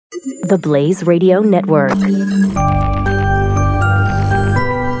The Blaze Radio Network.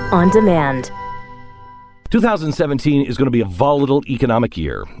 On demand. 2017 is going to be a volatile economic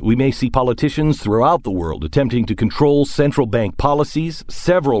year. We may see politicians throughout the world attempting to control central bank policies.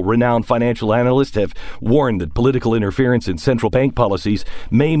 Several renowned financial analysts have warned that political interference in central bank policies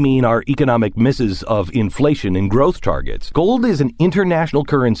may mean our economic misses of inflation and growth targets. Gold is an international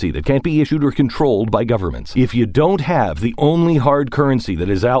currency that can't be issued or controlled by governments. If you don't have the only hard currency that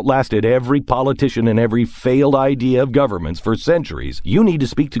has outlasted every politician and every failed idea of governments for centuries, you need to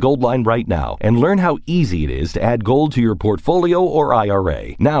speak to Goldline right now and learn how easy it is to add gold to your portfolio or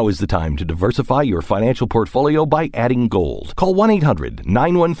IRA. Now is the time to diversify your financial portfolio by adding gold. Call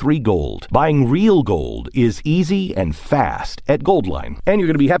 1-800-913-GOLD. Buying real gold is easy and fast at Goldline. And you're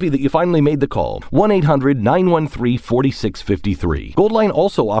going to be happy that you finally made the call. 1-800-913-4653. Goldline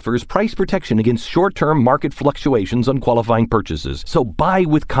also offers price protection against short-term market fluctuations on qualifying purchases. So buy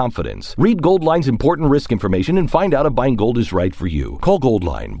with confidence. Read Goldline's important risk information and find out if buying gold is right for you. Call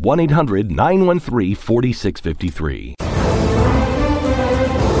Goldline 1-800-913-4653.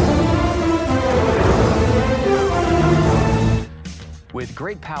 With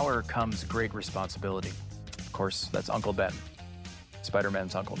great power comes great responsibility. Of course, that's Uncle Ben,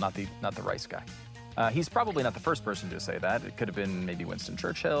 Spider-Man's uncle, not the Rice guy. He's probably not the first person to say that. It could have been maybe Winston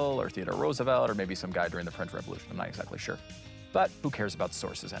Churchill or Theodore Roosevelt or maybe some guy during the French Revolution. I'm not exactly sure. But who cares about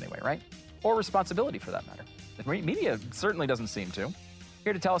sources anyway, right? Or responsibility for that matter. The media certainly doesn't seem to.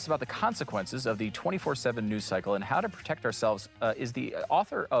 Here to tell us about the consequences of the 24/7 news cycle and how to protect ourselves is the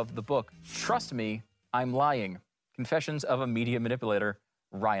author of the book, Trust Me, I'm Lying, Confessions of a Media Manipulator,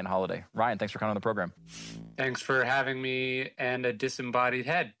 Ryan Holiday. Ryan, thanks for coming on the program. Thanks for having me and a disembodied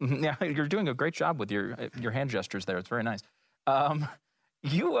head. Yeah, you're doing a great job with your hand gestures there. It's very nice.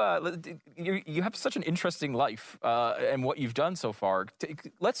 You have such an interesting life and what you've done so far.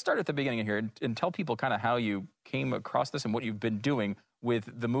 Let's start at the beginning here and tell people kind of how you came across this and what you've been doing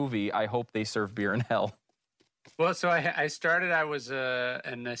with the movie, I Hope They Serve Beer in Hell. Well, so I started, I was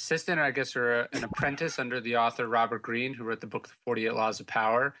an assistant, or I guess, or an apprentice under the author Robert Greene, who wrote the book, The 48 Laws of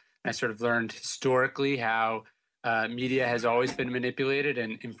Power. And I sort of learned historically how media has always been manipulated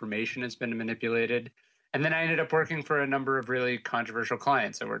and information has been manipulated. And then I ended up working for a number of really controversial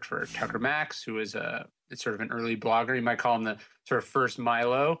clients. I worked for Tucker Max, who is sort of an early blogger. You might call him the sort of first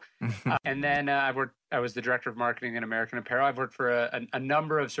Milo. And then I was the director of marketing at American Apparel. I've worked for a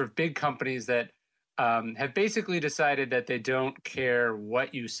number of sort of big companies that have basically decided that they don't care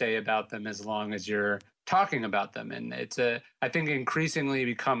what you say about them as long as you're talking about them. And it's I think, increasingly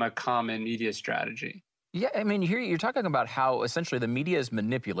become a common media strategy. Yeah, I mean, here you're talking about how essentially the media is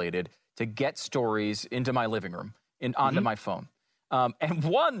manipulated to get stories into my living room and onto my phone. And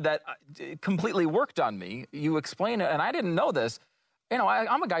one that completely worked on me, you explain it, and I didn't know this. You know,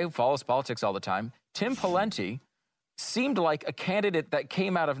 I'm a guy who follows politics all the time. Tim Pawlenty seemed like a candidate that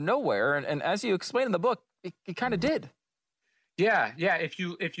came out of nowhere, and as you explain in the book, he kind of did. Yeah. If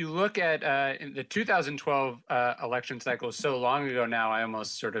you look at in the 2012 election cycle, so long ago now, I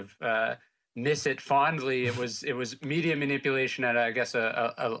almost sort of miss it fondly. It was media manipulation at, I guess,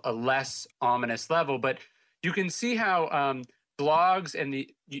 a less ominous level. But you can see how blogs and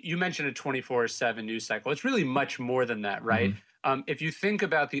you mentioned a 24/7 news cycle. It's really much more than that, right? If you think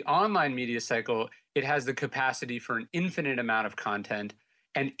about the online media cycle, it has the capacity for an infinite amount of content.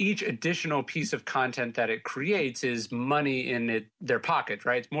 And each additional piece of content that it creates is money in their pocket,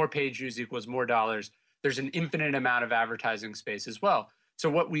 right? More page views equals more dollars. There's an infinite amount of advertising space as well. So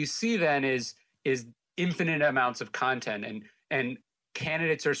what we see then is infinite amounts of content, and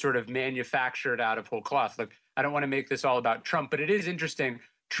candidates are sort of manufactured out of whole cloth. Look, I don't want to make this all about Trump, but it is interesting.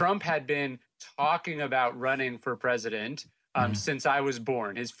 Trump had been talking about running for president since I was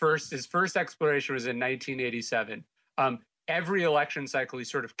born. His first exploration was in 1987. Every election cycle, he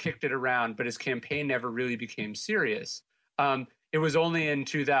sort of kicked it around, but his campaign never really became serious. It was only in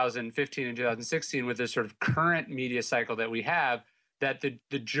 2015 and 2016 with this sort of current media cycle that we have that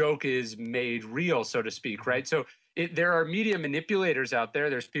the joke is made real, so to speak, right? So there are media manipulators out there.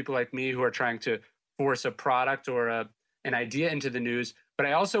 There's people like me who are trying to force a product or an idea into the news. But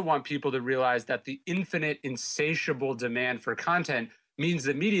I also want people to realize that the infinite, insatiable demand for content means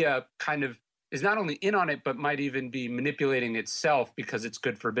the media kind of is not only in on it, but might even be manipulating itself because it's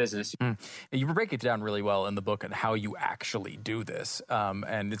good for business. You break it down really well in the book on how you actually do this,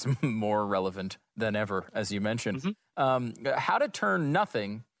 and it's more relevant than ever, as you mentioned. How to turn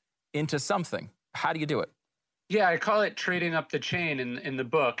nothing into something. How do you do it? Yeah, I call it trading up the chain in the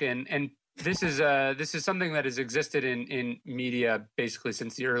book, and this is something that has existed in media basically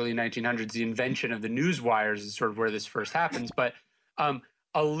since the early 1900s. The invention of the news wires is sort of where this first happens, but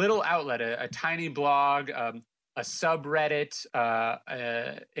a little outlet, a tiny blog, a subreddit,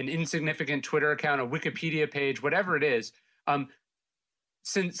 an insignificant Twitter account, a Wikipedia page, whatever it is,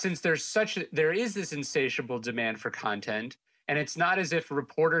 since there is this insatiable demand for content, and it's not as if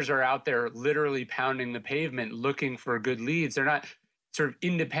reporters are out there literally pounding the pavement looking for good leads. They're not sort of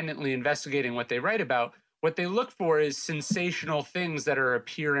independently investigating what they write about. What they look for is sensational things that are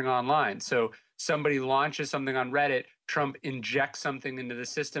appearing online. So somebody launches something on Reddit, Trump injects something into the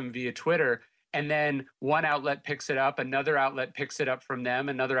system via Twitter, and then one outlet picks it up, another outlet picks it up from them,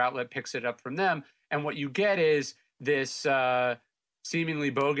 another outlet picks it up from them. And what you get is this seemingly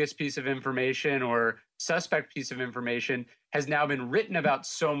bogus piece of information or suspect piece of information has now been written about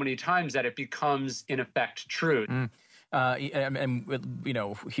so many times that it becomes, in effect, true. And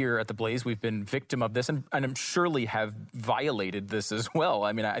here at The Blaze, we've been victim of this and I'm surely have violated this as well.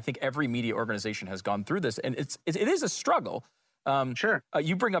 I mean, I think every media organization has gone through this, and it is a struggle. Sure.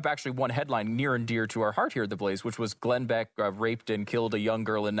 You bring up actually one headline near and dear to our heart here at The Blaze, which was Glenn Beck raped and killed a young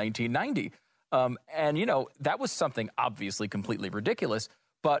girl in 1990. And, that was something obviously completely ridiculous.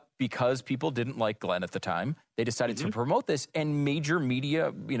 But because people didn't like Glenn at the time, they decided to promote this. And major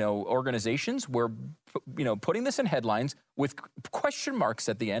media, organizations were, putting this in headlines with question marks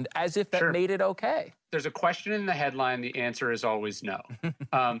at the end as if that made it okay. There's a question in the headline. The answer is always no.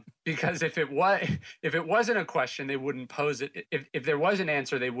 Because if it wasn't a question, they wouldn't pose it. If there was an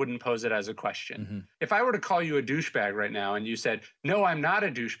answer, they wouldn't pose it as a question. If I were to call you a douchebag right now and you said, no, I'm not a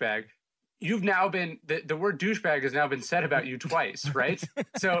douchebag, you've now been the word douchebag has now been said about you twice, right?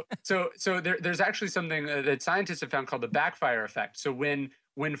 So there's actually something that scientists have found called the backfire effect. So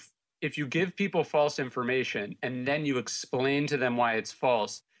if you give people false information and then you explain to them why it's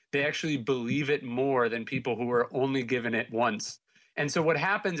false, they actually believe it more than people who were only given it once. And so what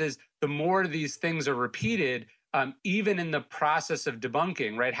happens is the more these things are repeated, even in the process of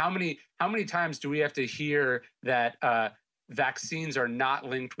debunking, right? How many times do we have to hear that vaccines are not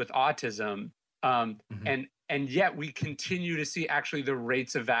linked with autism, and yet we continue to see actually the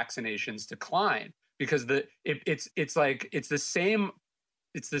rates of vaccinations decline because it's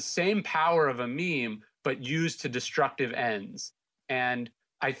the same power of a meme but used to destructive ends. And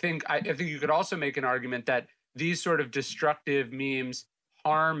I think you could also make an argument that these sort of destructive memes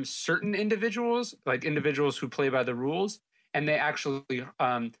harm certain individuals, like individuals who play by the rules, and they actually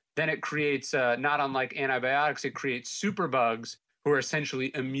then it creates, not unlike antibiotics, it creates superbugs who are essentially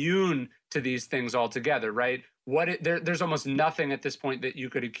immune to these things altogether, right? There's almost nothing at this point that you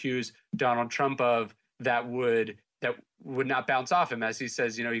could accuse Donald Trump of that would not bounce off him. As he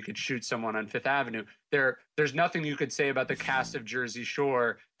says, you could shoot someone on Fifth Avenue. There's nothing you could say about the cast of Jersey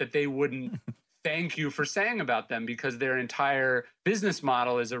Shore that they wouldn't thank you for saying about them, because their entire business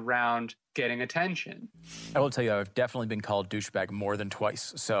model is around getting attention. I will tell you, I've definitely been called douchebag more than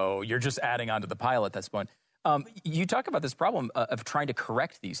twice. So you're just adding on to the pile at this point. You talk about this problem of trying to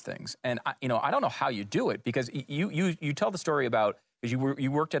correct these things. And, I don't know how you do it, because you tell the story about, because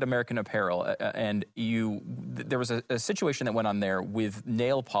you worked at American Apparel and there was a situation that went on there with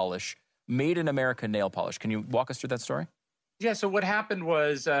nail polish, made in America nail polish. Can you walk us through that story? Yeah, so what happened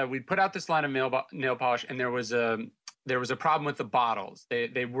was we put out this line of nail polish, and there was a problem with the bottles.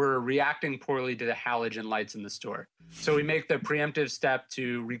 They were reacting poorly to the halogen lights in the store. So we make the preemptive step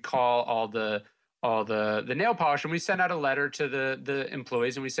to recall all the nail polish, and we send out a letter to the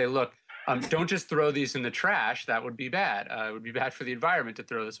employees, and we say, look, don't just throw these in the trash. That would be bad. It would be bad for the environment to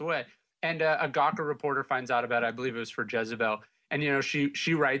throw this away. And a Gawker reporter finds out about it. I believe it was for Jezebel. And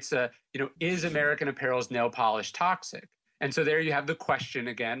she writes, is American Apparel's nail polish toxic? And so there you have the question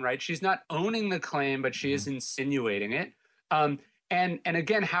again, right? She's not owning the claim, but she is insinuating it. And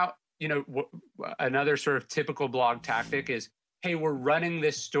again, how, another sort of typical blog tactic is, hey, we're running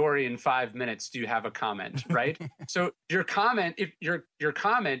this story in 5 minutes. Do you have a comment, right? So your comment,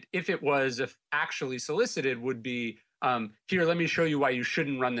 if it was actually solicited, would be, here, let me show you why you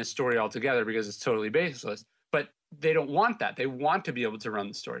shouldn't run this story altogether because it's totally baseless. But they don't want that. They want to be able to run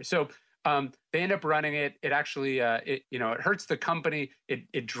the story. So they end up running it. It actually, it hurts the company.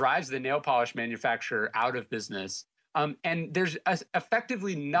 It drives the nail polish manufacturer out of business. And there's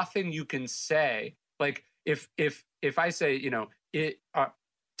effectively nothing you can say. Like if I say,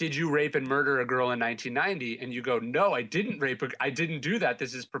 did you rape and murder a girl in 1990? And you go, no, I didn't rape. I didn't do that.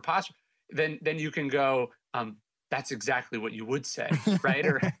 This is preposterous. Then you can go, that's exactly what you would say, right?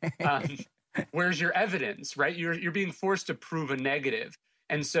 Or where's your evidence, right? You're being forced to prove a negative.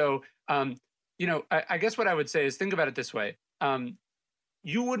 And so, I guess what I would say is think about it this way.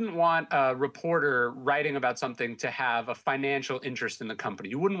 You wouldn't want a reporter writing about something to have a financial interest in the company.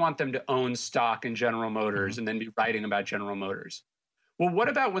 You wouldn't want them to own stock in General Motors and then be writing about General Motors. Well, what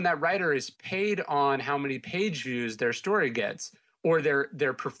about when that writer is paid on how many page views their story gets, or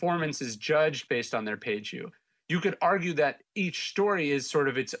their performance is judged based on their page view? You could argue that each story is sort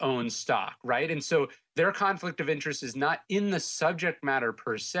of its own stock, right? And so their conflict of interest is not in the subject matter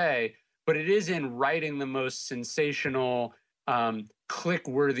per se, but it is in writing the most sensational,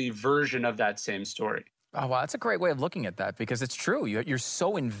 click-worthy version of that same story. Oh, wow, that's a great way of looking at that, because it's true. You're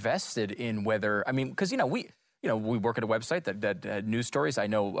so invested in whether, I mean, because, we work at a website that news stories. I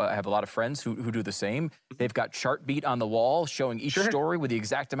know I have a lot of friends who do the same. They've got Chartbeat on the wall showing each story with the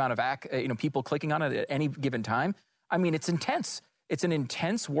exact amount of people clicking on it at any given time. I mean, it's intense. It's an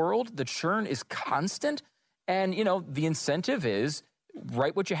intense world. The churn is constant. And, the incentive is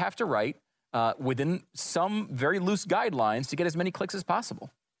write what you have to write within some very loose guidelines to get as many clicks as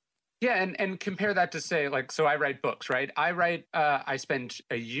possible. Yeah, and compare that to say, so I write books, right? I spend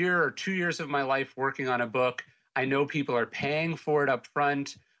a year or 2 years of my life working on a book. I know people are paying for it up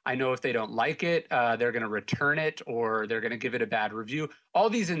front. I know if they don't like it, they're going to return it or they're going to give it a bad review. All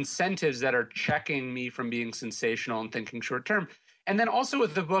these incentives that are checking me from being sensational and thinking short term. And then also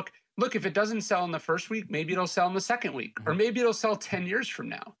with the book, look, if it doesn't sell in the first week, maybe it'll sell in the second week, or maybe it'll sell 10 years from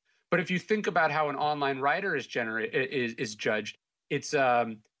now. But if you think about how an online writer is judged, it's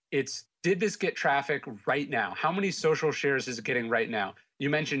did this get traffic right now? How many social shares is it getting right now? You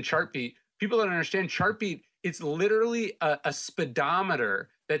mentioned Chartbeat. People don't understand Chartbeat. It's literally a speedometer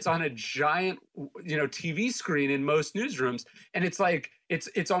that's on a giant, TV screen in most newsrooms, and it's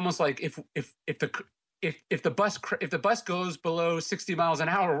almost like if the bus goes below 60 miles an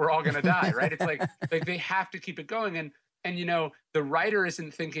hour, we're all going to die, right? It's like they have to keep it going, and the writer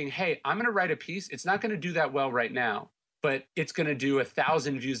isn't thinking, hey, I'm going to write a piece. It's not going to do that well right now, but it's going to do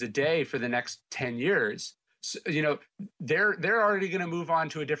 1,000 views a day for the next 10 years. So, they're already going to move on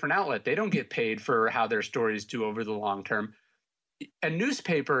to a different outlet. They don't get paid for how their stories do over the long term. A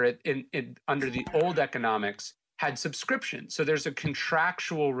newspaper under the old economics had subscription. So there's a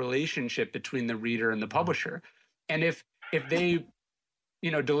contractual relationship between the reader and the publisher. And if they,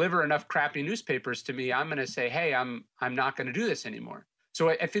 deliver enough crappy newspapers to me, I'm going to say, hey, I'm not going to do this anymore. So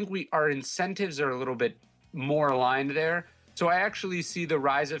I think our incentives are a little bit more aligned there. So I actually see the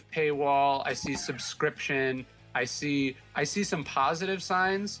rise of paywall. I see subscription. I see some positive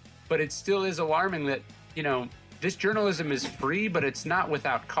signs, but it still is alarming that, this journalism is free, but it's not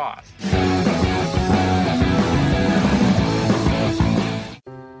without cost.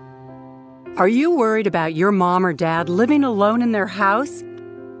 Are you worried about your mom or dad living alone in their house?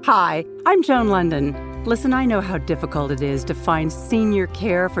 Hi, I'm Joan London. Listen, I know how difficult it is to find senior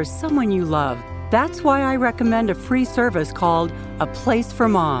care for someone you love. That's why I recommend a free service called A Place for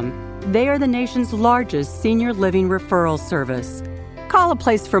Mom. They are the nation's largest senior living referral service. Call A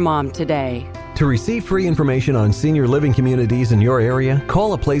Place for Mom today. To receive free information on senior living communities in your area,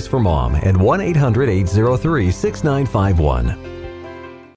 call A Place for Mom at 1-800-803-6951.